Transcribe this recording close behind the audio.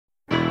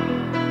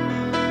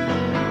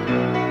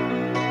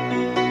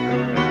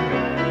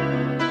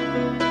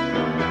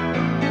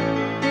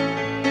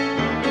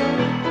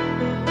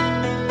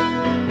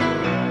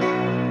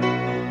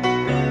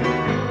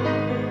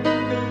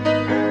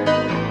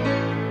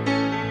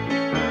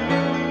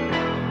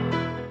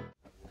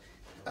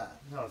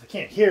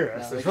can't hear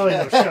us. No, There's really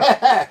no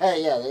shot.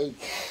 Yeah,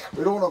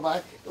 we don't know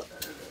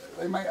if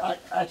they may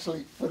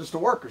actually put us to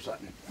work or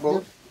something.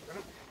 Well,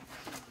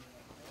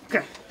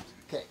 okay.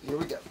 Okay, here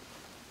we go.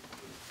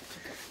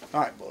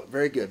 All right, Bullet.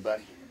 Very good,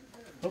 buddy.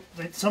 Oh,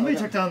 somebody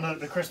took down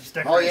the Christmas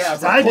Oh,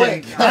 decorations. yeah, I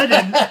quick. didn't. I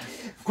didn't.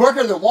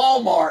 Quicker than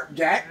Walmart,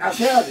 Jack. I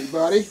tell you,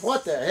 buddy.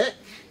 What the heck?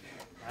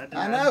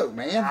 I know,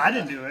 man. I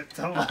didn't do it.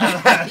 So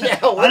Yeah,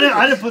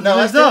 I didn't put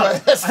those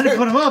up. I didn't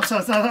put them up, so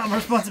it's not my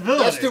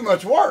responsibility. That's too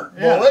much work,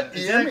 Yeah, Bullet.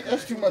 You hear me? exactly.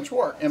 That's too much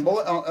work. And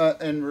Bullet,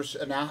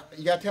 now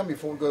you got to tell me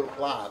before we go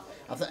live.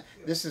 I think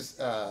this is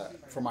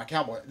for my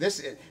cowboy.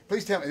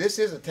 Please tell me this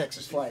is a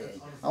Texas flag.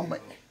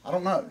 I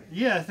don't know.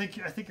 Yeah, I think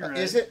you're right.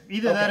 Is it?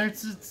 Either Okay. that or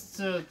it's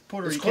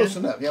Puerto Rican. It's close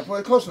enough. Yeah,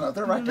 close enough.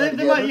 They're right there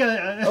They might,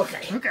 together. yeah.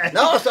 Okay. Okay.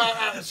 No, it's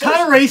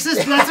kind of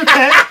racist, but that's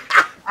okay.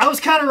 I was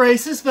kind of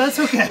racist, but that's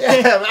okay.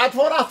 Yeah, that's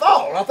what I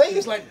thought. I think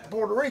it's like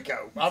Puerto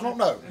Rico. I don't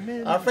know.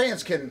 Our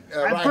fans can.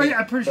 I'm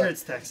pretty sure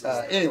it's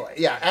Texas. Anyway,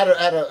 yeah. Out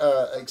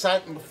of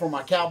excitement for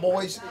my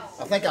Cowboys,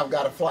 I think I've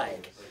got a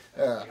flag,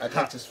 a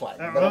Texas flag.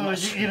 But I'm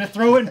not You gonna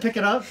throw it and pick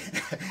it up?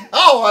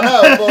 Oh, I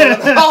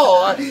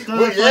know.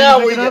 Pick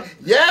it up?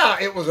 Yeah,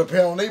 it was a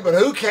penalty, but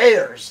who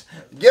cares?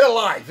 Get a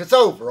life. It's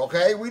over.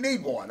 Okay, we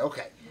need one.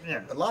 Okay.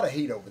 Yeah. A lot of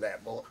heat over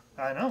that, Bullet.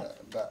 I know.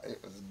 But it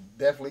was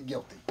definitely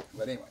guilty.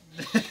 But anyway.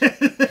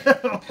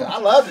 I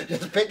loved it.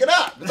 Just pick it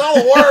up. It's all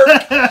the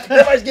work.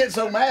 Everybody's getting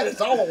so mad.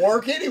 It's all the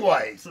work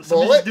anyway. So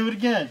somebody just do it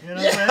again. You know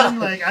what I'm saying?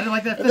 Like, I didn't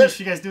like that finish.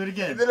 You guys do it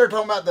again. Then they're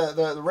talking about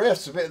the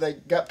refs. They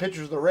got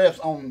pictures of the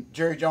refs on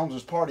Jerry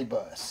Jones's party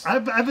bus. I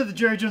bet the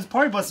Jerry Jones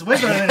party bus is way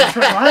better than the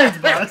Trent Lyons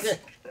bus.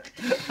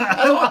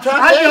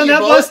 I'd be on that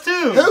bus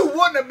too. Who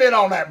wouldn't have been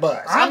on that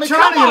bus? I'm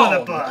trying to get on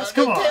that bus.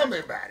 Come on. Tell me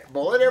about it,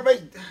 Bullet.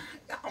 Everybody.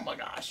 Oh my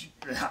gosh.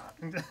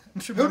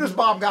 Sure Who does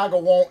Bob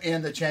Geigel want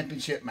in the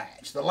championship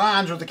match? The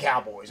Lions or the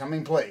Cowboys? I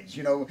mean, please.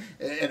 You know,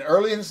 and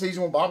early in the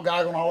season when Bob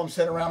Geigel and all of them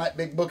sat around that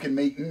big booking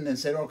meeting and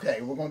said, okay,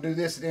 we're going to do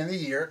this at the end of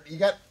the year. You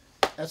got.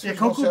 That's Yeah,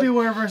 Coco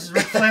Beware versus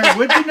Ric Flair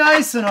would be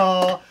nice and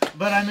all,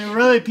 but I mean,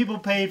 really, people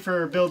paid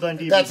for Bill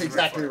Dundee. That's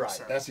exactly Flair, right.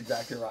 so. That's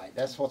exactly right.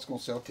 That's what's going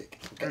to sell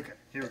tickets. Okay,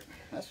 here we go.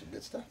 That's some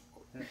good stuff.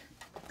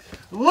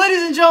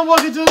 Ladies and gentlemen,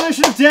 welcome to the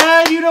mission.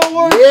 Dad, you don't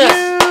work,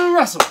 Yes. you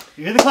wrestle.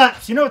 You hear the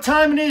claps. You know what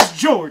time it is.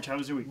 George, how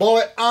was your week?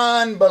 Bullet,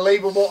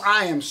 unbelievable.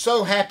 I am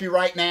so happy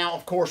right now.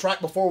 Of course, right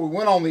before we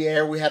went on the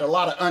air, we had a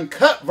lot of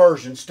uncut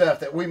version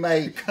stuff that we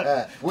made.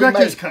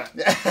 Director's cut.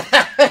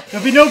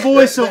 There'll be no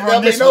voiceover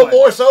on this There'll one. be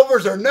no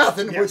voiceovers or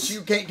nothing, Yes. which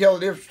you can't tell the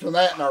difference between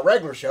that and our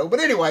regular show.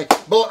 But anyway,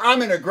 Bullet,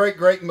 I'm in a great,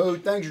 great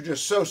mood. Things are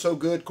just so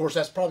good. Of course,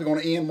 that's probably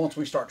going to end once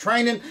we start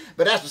training,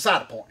 but that's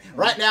beside the point.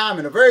 Right now, I'm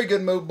in a very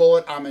good mood,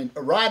 Bullet. I'm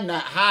riding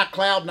that high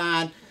cloud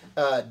nine.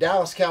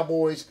 Dallas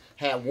Cowboys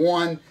have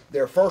won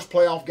their first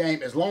playoff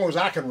game as long as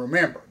I can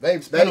remember.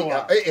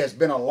 It has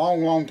been a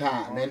long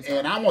time.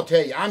 And I'm going to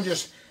tell you, I'm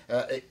just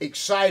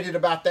excited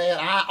about that.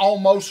 I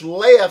almost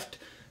left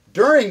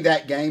during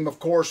that game, of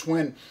course,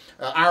 when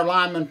our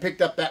lineman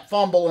picked up that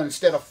fumble, and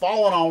instead of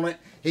falling on it,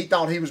 he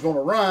thought he was going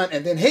to run,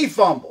 and then he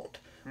fumbled,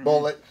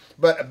 Bullet.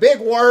 But a big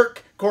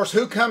work. Of course,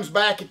 who comes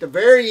back at the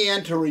very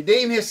end to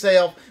redeem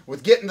himself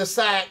with getting the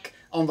sack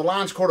on the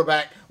Lions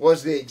quarterback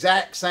was the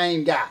exact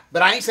same guy.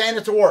 But I ain't saying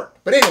it's a work.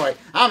 But anyway,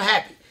 I'm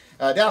happy.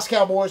 Dallas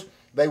Cowboys,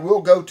 they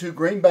will go to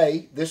Green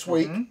Bay this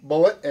week,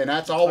 Bullet, and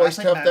that's always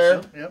tough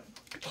there. Yep.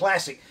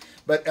 Classic.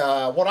 But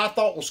what I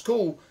thought was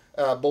cool,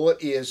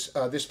 Bullet, is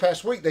this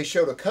past week they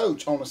showed a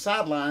coach on the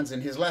sidelines,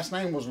 and his last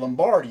name was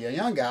Lombardi, a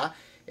young guy.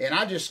 And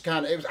I just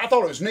kind of, I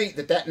thought it was neat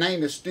that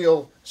name is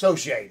still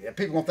associated.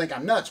 People gonna think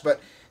I'm nuts,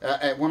 but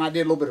when I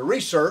did a little bit of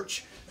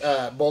research,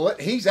 Bullet,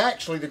 he's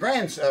actually the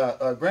grandson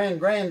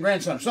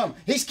or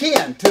something. He's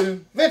kin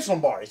to Vince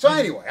Lombardi. So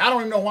anyway, I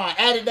don't even know why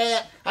I added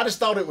that. I just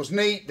thought it was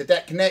neat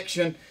that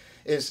connection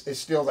is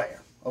still there.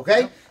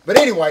 Okay? Yep. But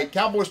anyway,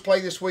 Cowboys play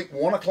this week,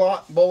 1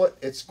 o'clock, Bullet.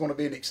 It's going to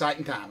be an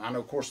exciting time. I know,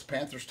 of course, the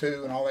Panthers,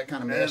 too, and all that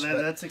kind of mess.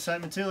 That's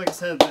excitement, too. Like I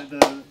said,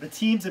 the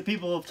teams that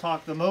people have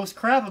talked the most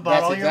crap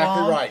about all year long. That's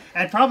exactly right.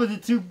 And probably the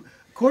two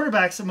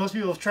quarterbacks that most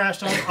people have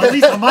trashed on, at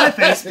least on my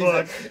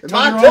Facebook.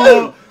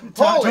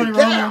 Tony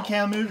Romo and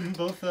Cam Newton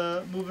both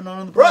moving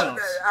on in the playoffs.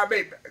 I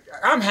mean,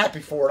 I'm happy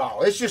for it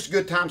all. It's just a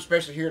good time,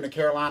 especially here in the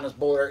Carolinas,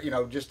 Bullet. You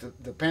know, just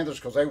the Panthers,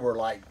 because they were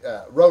like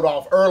rode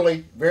off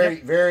early,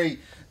 very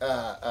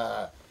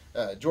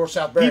George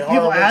Southbury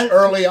Horowitz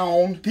early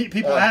on.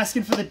 People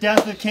asking for the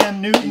death of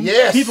Cam Newton.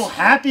 Yes. People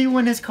happy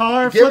when his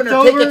car giving flipped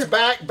over. Tickets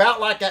back,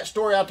 about like that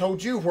story I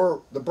told you where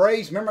the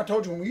Braves, remember I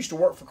told you when we used to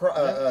work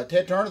for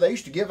Ted Turner, they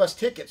used to give us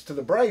tickets to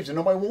the Braves and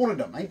nobody wanted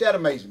them. Ain't that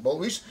amazing? But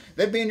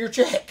they'd be in your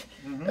check.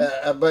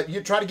 But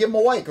you try to give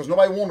them away because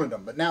nobody wanted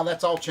them. But now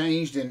that's all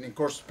changed, and of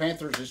course the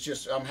Panthers is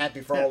just, I'm happy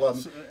for all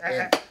of them.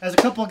 As a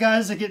couple of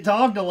guys that get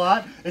dogged a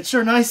lot, it's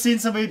sure nice seeing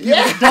somebody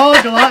get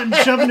dogged a lot and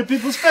shove into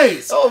people's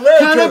face. Oh, very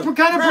true.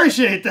 Kind of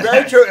appreciate that.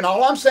 Very true. And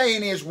all I'm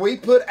saying is we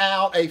put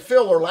out a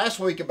filler last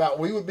week about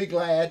we would be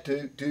glad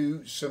to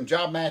do some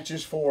job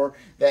matches for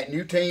that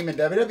new team in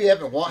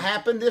WWF. And what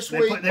happened this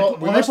week?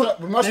 We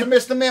must have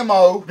missed the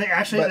memo. They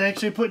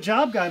actually put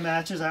job guy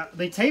matches out.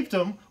 They taped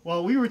them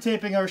while we were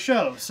taping our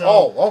show.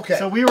 So, okay.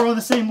 So we were on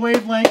the same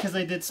wavelength because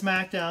they did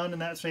SmackDown,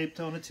 and that's taped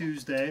on a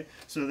Tuesday.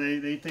 So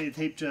they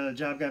taped a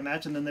Job Guy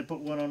match, and then they put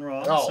one on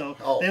Raw.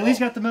 They at least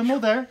got the memo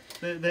there.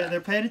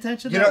 They're paying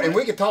attention. And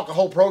we could talk a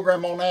whole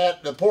program on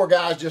that. The poor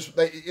guys just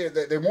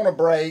they want a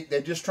break.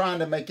 They're just trying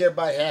to make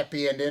everybody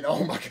happy, and then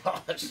oh my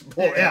gosh,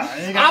 boy,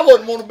 I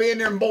wouldn't want to be in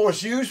their boys'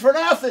 shoes for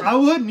nothing. I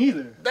wouldn't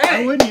either.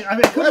 Dang. I wouldn't either. I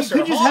mean, could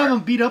you just have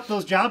them beat up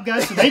those Job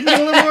Guys so they can get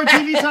a little more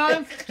TV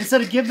time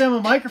instead of give them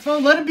a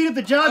microphone? Let them beat up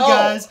the Job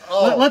Guys.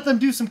 Let them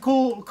do some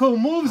cool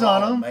moves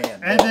on them,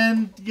 and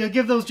then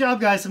give those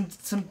Job Guys some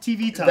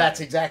TV time. That's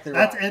exactly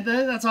right.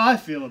 That's how I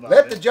feel about it.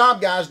 Let the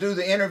Job Guys do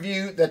the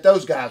interview that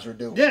those guys are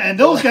doing. Yeah, and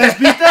those guys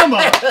beat them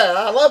up.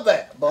 I love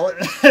that, boy.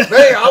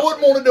 I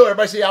wouldn't want to do it.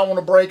 Everybody say, I want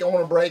to break, I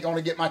want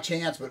to get my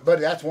chance. But,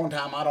 buddy, that's one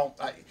time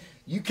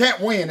you can't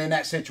win in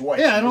that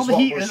situation. Yeah, and all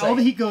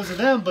the heat goes to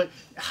them. But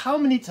how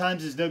many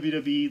times has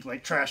WWE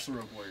trashed the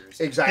Road Warriors?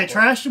 Exactly. They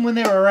trashed them when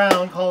they were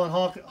around, calling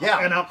Hawk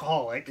an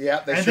alcoholic.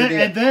 Yeah, they did.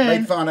 And then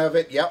made fun of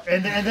it. Yep.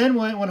 And then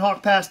when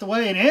Hawk passed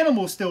away and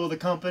Animal was still with the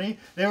company,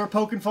 they were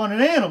poking fun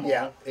at Animal.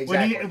 Yeah,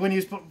 exactly. When he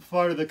was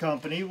part of the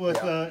company with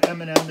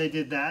Eminem, they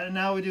did that, and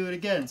now we do it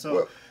again.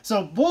 So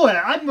boy,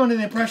 I'm under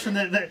the impression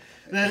that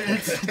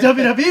it's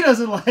WWE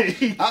doesn't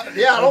like.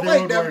 I don't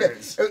think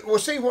WWE. Well,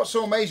 see what's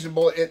so amazing,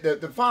 boy.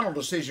 The final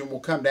decision will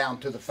come down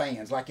to the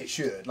fans, like it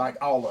should, like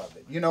all of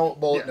it.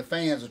 The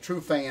fans, the true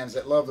fans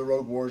that love the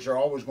Road Warriors, are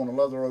always going to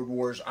love the Road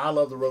Warriors. I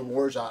love the Road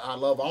Warriors. I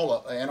love all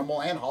of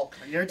Animal and Hawk.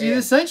 I guarantee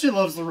the Century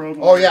loves the Road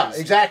Warriors. Oh yeah,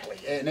 exactly.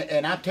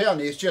 And I'm telling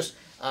you, it's just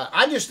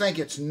I just think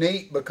it's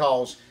neat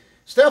because.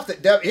 Stuff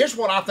that here's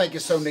what I think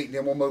is so neat, and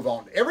then we'll move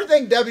on.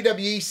 Everything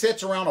WWE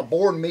sits around a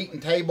board meeting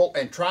table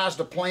and tries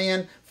to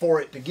plan for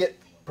it to get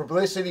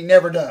publicity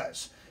never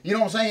does. You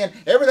know what I'm saying?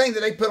 Everything that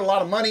they put a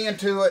lot of money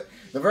into it,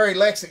 the very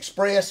Lex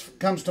Express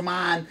comes to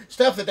mind.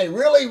 Stuff that they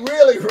really,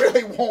 really,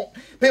 really want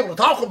people to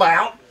talk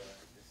about,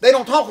 they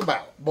don't talk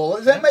about. Boy,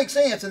 does that make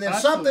sense? And then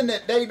something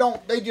that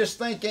they just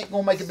think ain't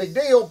gonna make a big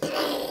deal.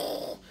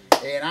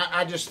 And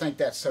I just think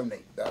that's so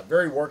neat.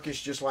 Very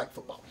workish, just like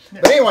football.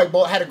 Yeah. But anyway,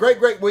 Bullet, had a great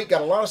week.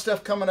 Got a lot of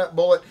stuff coming up,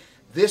 Bullet.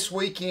 This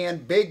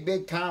weekend,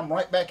 big time,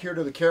 right back here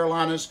to the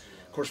Carolinas.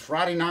 Of course,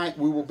 Friday night,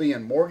 we will be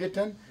in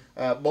Morganton.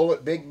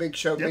 Bullet, big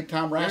show, big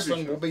time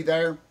wrestling. We'll be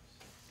there.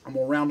 I'm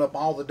going to round up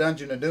all the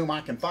Dungeon of Doom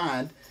I can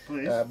find.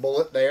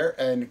 Bullet there.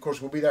 And, of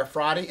course, we'll be there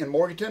Friday in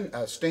Morganton.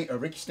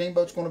 Ricky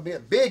Steamboat's going to be a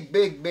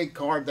big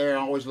card there.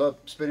 I always love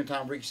spending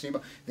time with Ricky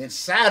Steamboat. Then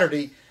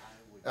Saturday,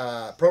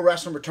 Pro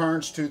Wrestling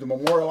returns to the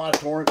Memorial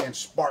Auditorium in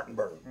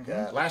Spartanburg.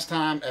 Last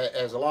time,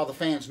 as a lot of the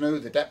fans knew,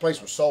 that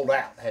place was sold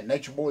out. Had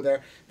Nature Boy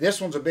there.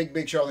 This one's a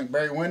big show. I think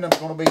Barry Windham's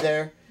going to be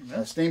there.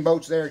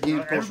 Steamboat's there again,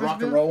 of course,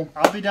 rock and roll.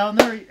 I'll be down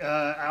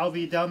there. I'll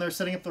be down there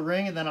setting up the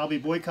ring, and then I'll be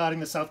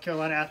boycotting the South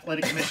Carolina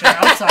Athletic Commission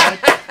outside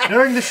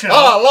during the show.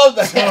 Oh, I love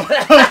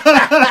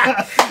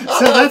that.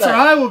 So that's where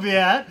I will be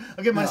at.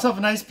 I'll get myself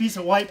a nice piece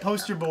of white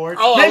poster board.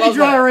 Maybe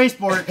dry erase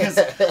board, because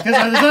there's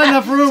not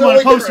enough room on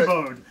a poster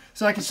board.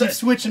 So I can keep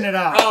switching it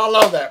out. Oh, I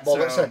love that,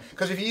 Bullet.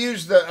 Because if you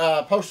use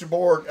the poster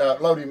board,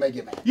 Lodi may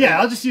get mad.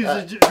 Yeah, I'll just use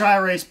a dry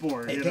erase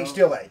board. You can't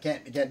steal that.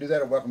 You can't do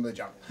that or welcome to the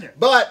jungle. Yeah.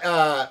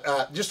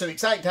 But just an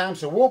exciting time.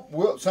 So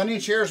we'll Sonny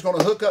and Cher's going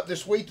to hook up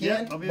this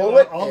weekend. Yeah, I'll be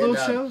Bullet, all those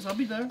shows. I'll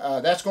be there.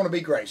 That's going to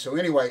be great. So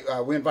anyway,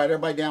 we invite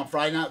everybody down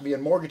Friday night. We'll be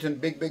in Morganton,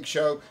 big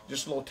show.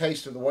 Just a little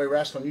taste of the way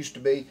wrestling used to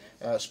be.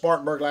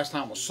 Spartanburg last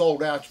time was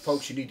sold out.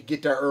 Folks, you need to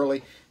get there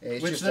early.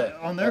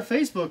 On their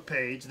Facebook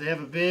page, they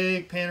have a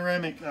big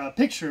panoramic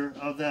picture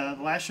of the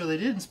last show they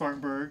did in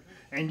Spartanburg,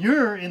 and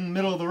you're in the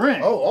middle of the ring.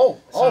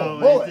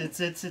 Bullet.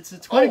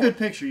 It's quite a good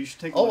picture. You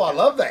should take a look I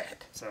love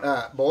that.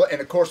 Bullet.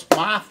 And of course,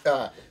 my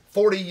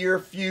 40-year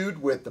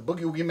feud with the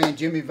Boogie Woogie Man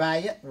Jimmy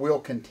Valiant will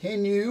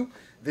continue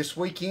this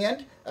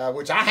weekend,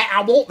 which I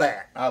want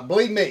that.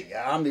 Believe me,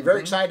 I'm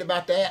very excited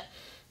about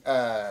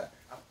that.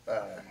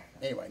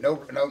 Anyway, no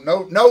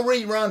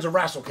reruns of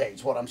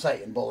WrestleCade, what I'm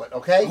saying, Bullet,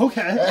 okay?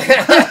 Okay.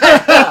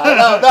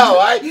 No,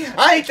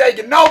 I ain't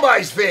taking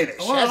nobody's finish.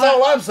 Well, that's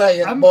all I'm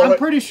saying, I'm Bullet.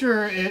 pretty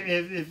sure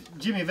if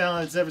Jimmy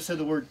Valiant's ever said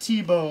the word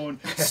T-bone,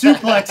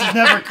 suplex has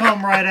never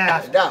come right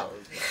after. No.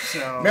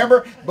 So.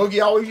 Remember,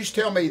 Boogie always used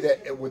to tell me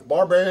that with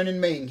Barbarian and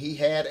Ming, he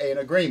had an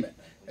agreement.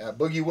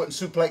 Boogie wouldn't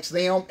suplex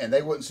them, and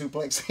they wouldn't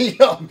suplex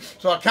him.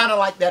 So I kind of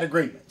like that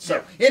agreement.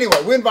 So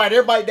anyway, we invite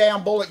everybody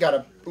down. Bullet got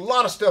a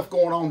lot of stuff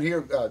going on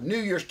here. New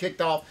Year's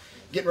kicked off.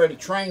 Getting ready to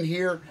train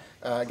here.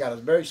 Got a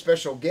very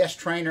special guest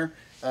trainer.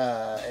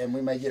 And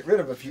we may get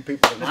rid of a few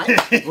people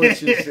tonight.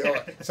 Which is,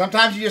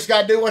 sometimes you just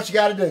got to do what you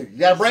got to do. You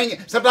got to bring.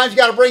 Sometimes you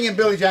got to bring in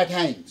Billy Jack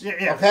Haynes.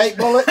 Okay,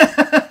 Bullet.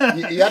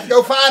 you have to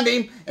go find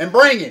him and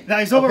bring him. Now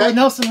he's over with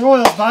Nelson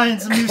Royals buying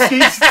some new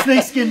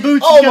snakeskin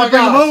boots. Oh you got to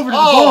bring him over to the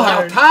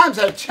barn. How times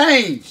have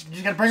changed.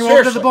 You got to bring him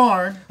over to the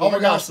barn. Oh my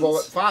gosh,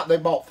 Bullet. They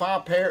bought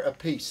 5 pair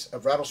apiece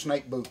of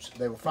rattlesnake boots.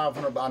 They were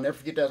 $500. I'll never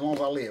forget that as long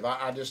as I live.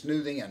 I just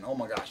knew then. Oh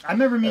my gosh. I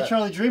remember me and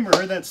Charlie Dreamer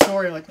heard that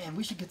story. Like, man,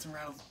 we should get some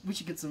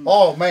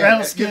Oh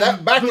man.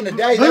 Back in the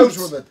day, those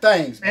were the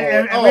things.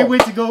 And we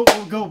went to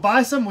go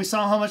buy some. We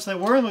saw how much they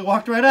were, and we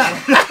walked right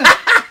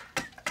out.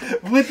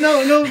 With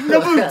no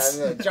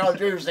boots. Charlie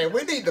Jr. said,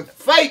 we need the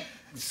fake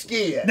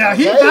skin. Now,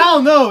 he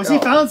found those. He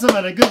found some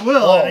at a Goodwill.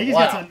 Oh, and he's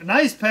got some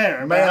nice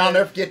pair. Man, I'll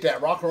never forget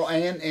that. Rock and Roll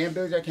and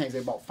Billy Jack Kings, they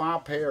bought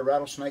 5 pair of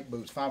rattlesnake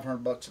boots,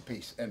 $500 a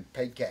piece, and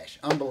paid cash.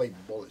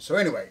 Unbelievable. So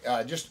anyway,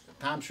 just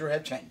times sure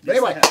have changed. But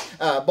anyway,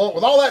 but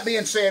with all that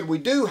being said, we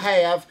do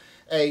have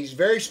a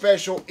very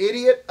special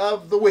Idiot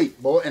of the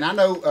Week, boy. And I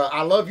know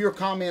I love your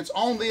comments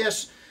on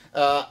this.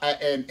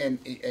 And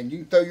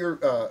you can throw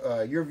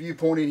your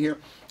viewpoint in here.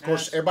 Of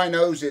course, everybody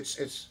knows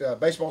it's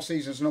baseball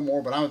season's no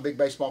more, but I'm a big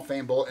baseball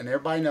fan, Bullet, and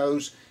everybody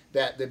knows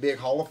that the big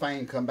Hall of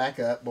Fame come back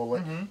up,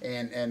 Bullet,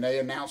 and they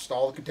announced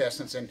all the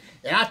contestants. And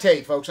I tell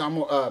you, folks, I'm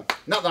not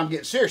that I'm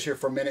getting serious here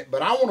for a minute,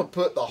 but I want to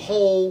put the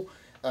whole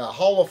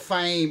Hall of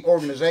Fame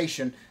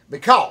organization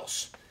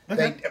because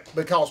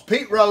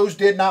Pete Rose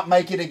did not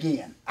make it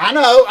again. I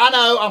know,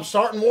 I'm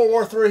starting World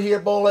War III here,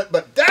 Bullet,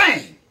 but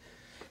dang!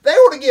 They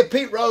were to give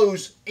Pete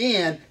Rose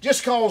in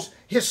just because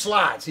his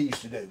slides he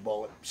used to do,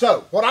 Bullet.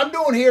 So, what I'm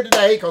doing here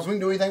today, because we can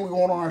do anything we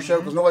want on our show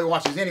because nobody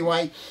watches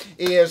anyway,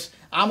 is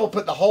I'm going to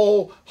put the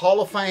whole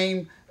Hall of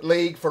Fame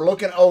league for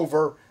looking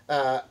over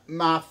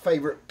my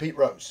favorite Pete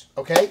Rose.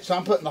 Okay? So,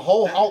 I'm putting the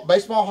whole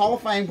Baseball Hall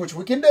of Fame, which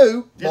we can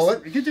do,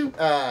 Bullet. Yes, we can do.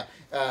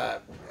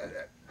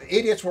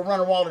 Idiots were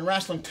running wild in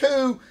wrestling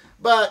too,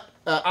 but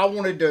I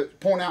wanted to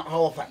point out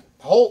Hall of Fame.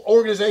 The whole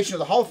organization of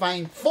the Hall of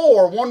Fame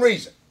for one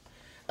reason.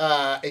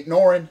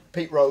 Ignoring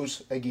Pete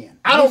Rose again.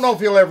 I don't know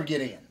if he'll ever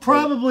get in.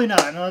 Probably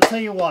not, and I'll tell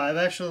you why. I've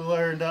actually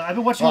learned. I've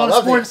been watching a lot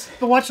of sports.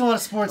 Been watching a lot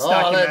of sports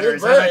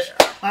documentaries.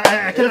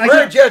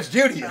 Very Judge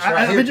Judy's.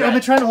 I've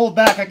been trying to hold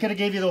back. I could have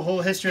gave you the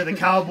whole history of the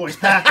Cowboys,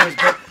 Packers,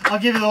 but I'll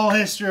give you the whole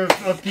history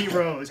of Pete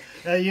Rose.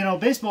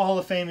 Baseball Hall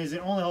of Fame is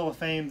the only Hall of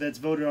Fame that's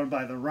voted on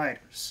by the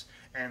writers.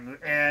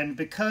 And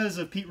because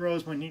of Pete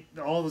Rose, when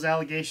all those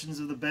allegations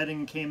of the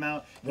betting came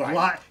out,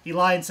 he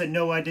lied and said,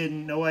 no, I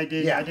didn't. No, I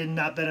didn't. Yeah. I did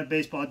not bet on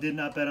baseball. I did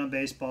not bet on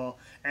baseball.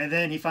 And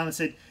then he finally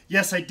said,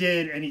 yes, I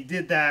did. And he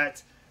did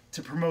that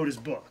to promote his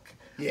book.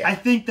 Yeah. I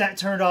think that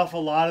turned off a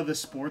lot of the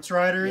sports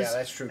writers. Yeah,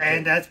 that's true.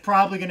 And that's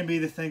probably going to be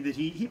the thing that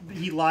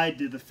he lied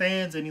to the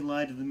fans and he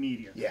lied to the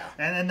media. Yeah.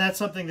 And that's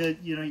something that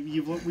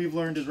we've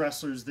learned as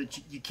wrestlers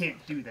that you can't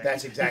do that.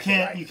 That's exactly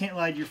right. You can't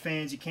lie to your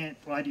fans. You can't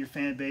lie to your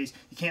fan base.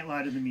 You can't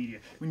lie to the media.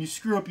 When you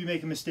screw up, you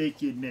make a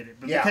mistake, you admit it.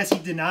 But because he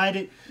denied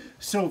it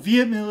so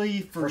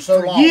vehemently for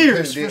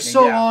years, and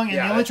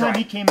the only time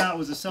he came out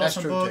was to sell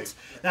some books.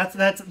 That's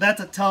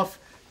a tough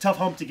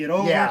hump to get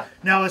over. Yeah.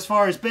 Now, as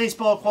far as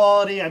baseball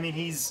quality, I mean,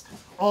 he's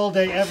all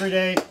day, every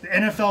day. The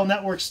NFL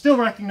Network still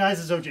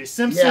recognizes O.J.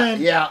 Simpson.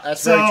 Yeah,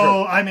 that's very true.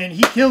 So, I mean,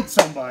 he killed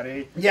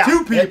somebody. Yeah,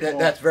 2 people.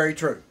 That's very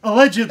true.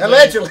 Allegedly.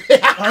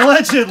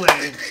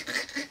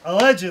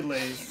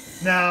 Allegedly.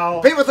 Now,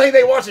 people think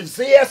they're watching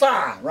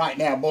CSI right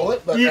now,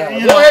 Bullet, but go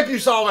ahead if you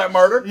saw that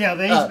murder. Yeah,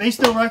 they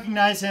still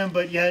recognize him,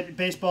 but yet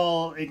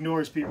baseball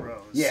ignores Pete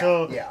Rose. Yeah,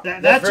 so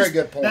that's a very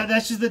good point.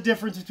 That's just the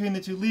difference between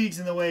the two leagues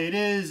and the way it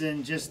is,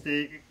 and just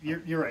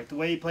you're right. The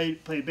way he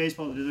played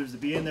baseball deserves to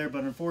be in there,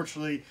 but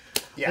unfortunately,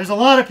 there's a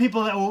lot of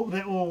people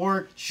that will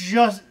work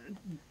just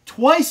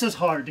twice as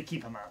hard to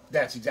keep him out.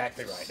 That's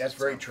exactly right. That's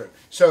very true.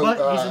 So,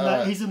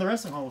 but he's in the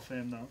Wrestling Hall of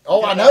Fame, though.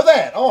 Oh, I know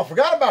that. Oh, I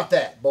forgot about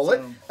that,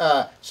 Bullet.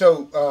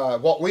 So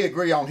what we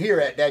agree on here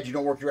at Dad, You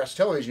Don't Work Your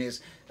Wrestling Television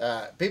is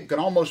people can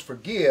almost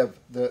forgive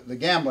the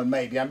gambling,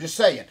 maybe. I'm just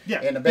saying.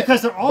 Yeah,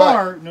 because there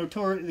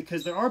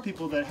are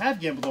people that have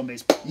gambled on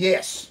baseball.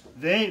 Yes.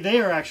 They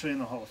are actually in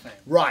the Hall of Fame.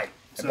 Right.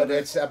 So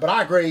but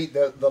I agree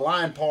the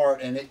lying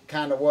part, and it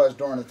kind of was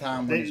during the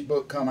time when his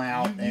book come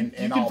out and all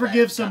that. You can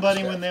forgive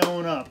somebody when they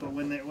own up, but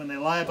when they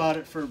lie about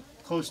it for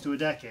close to a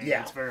decade,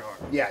 it's very hard.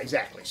 Yeah,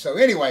 exactly. So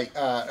anyway,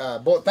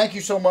 thank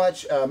you so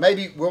much.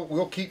 Maybe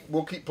we'll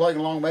keep plugging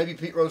along. Maybe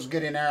Pete Rose will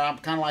get in there. I'm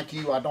kind of like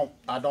you. I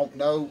don't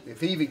know if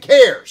he even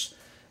cares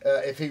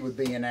if he would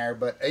be in there.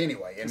 But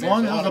anyway, as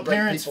long as those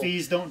appearance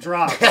fees don't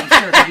drop, I'm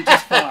sure he'll be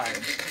just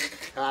fine.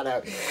 I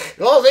know. As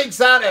long as he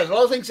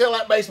can sell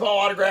that baseball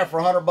autograph for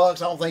 $100, I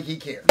don't think he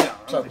cares. No,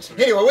 so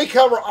anyway, we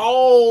cover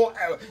all.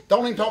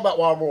 Don't even talk about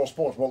Wild World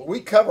Sports. Well, we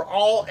cover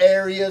all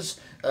areas: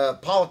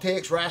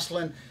 politics,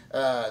 wrestling,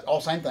 all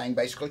same thing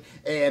basically,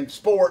 and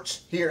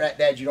sports here at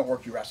Dad, You Don't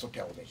Work Your Wrestling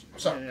Television.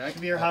 So I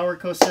could be your Howard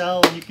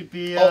Cosell, and you could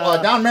be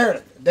Don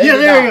Meredith. There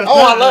you go.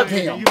 Oh, I loved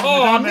him.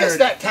 I missed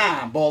that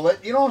time,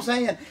 Bullet. You know what I'm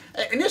saying?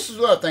 And this is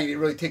another thing that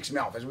really ticks me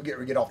off as we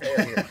get off the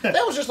air here.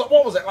 That was just like,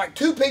 what was it? Like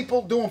 2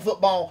 people doing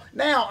football.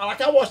 Now, like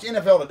I watched the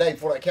NFL today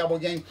before that Cowboy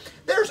game.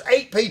 There's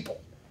 8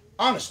 people.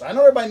 Honestly, I know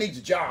everybody needs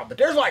a job, but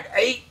there's like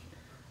 8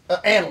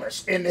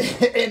 analysts in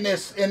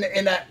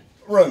that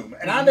room,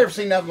 and I've never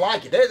seen nothing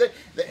like it.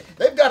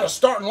 They've got a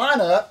starting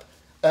lineup.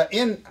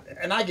 And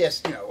I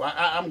guess,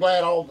 I'm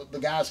glad all the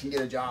guys can get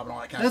a job and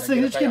all that kind of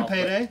thing. They're just getting a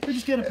payday. They're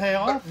just getting a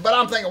payoff. But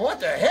I'm thinking, what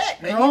the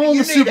heck, man? They're all on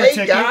the super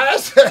ticket.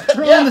 Guys.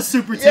 They're on the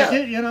super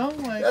ticket,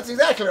 That's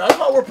exactly right. That's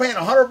why we're paying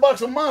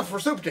 $100 a month for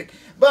super ticket.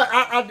 But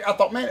I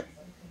thought, man,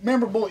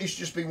 memorable, it used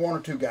to just be 1 or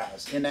 2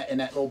 guys in that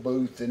little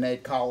booth, and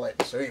they'd call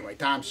it. So anyway,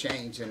 times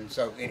change, and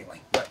so anyway.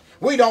 But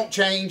we don't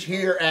change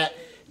here at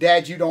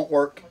Dad, you don't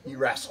work, you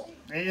wrestle.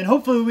 And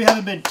hopefully we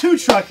haven't been too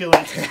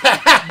truculent,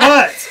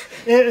 but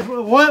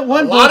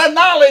one a lot of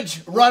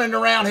knowledge running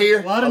around here.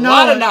 A lot of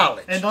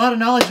knowledge. And a lot of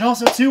knowledge. And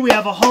also, too, we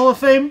have a Hall of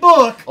Fame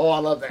book. Oh, I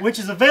love that. Which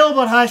is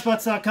available at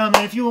highspots.com.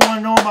 And if you want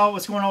to know about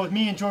what's going on with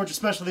me and George,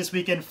 especially this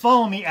weekend,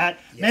 follow me at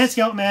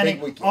Manscout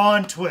Manning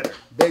on Twitter.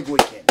 Big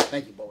weekend.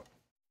 Thank you, boy.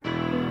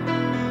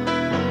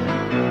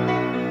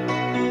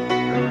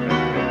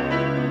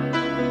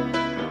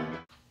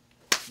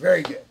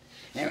 Very good.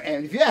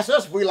 And if you ask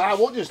us if we lie,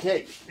 we'll just tell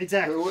you.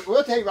 Exactly.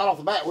 We'll tell you right off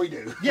the bat we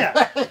do.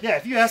 Yeah.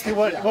 If you ask me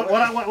what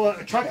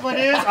truculent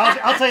is,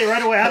 I'll tell you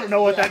right away. I don't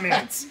know what that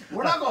means.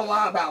 We're not going to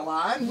lie about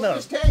lying. We'll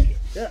just tell you.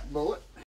 Yeah. Bullet.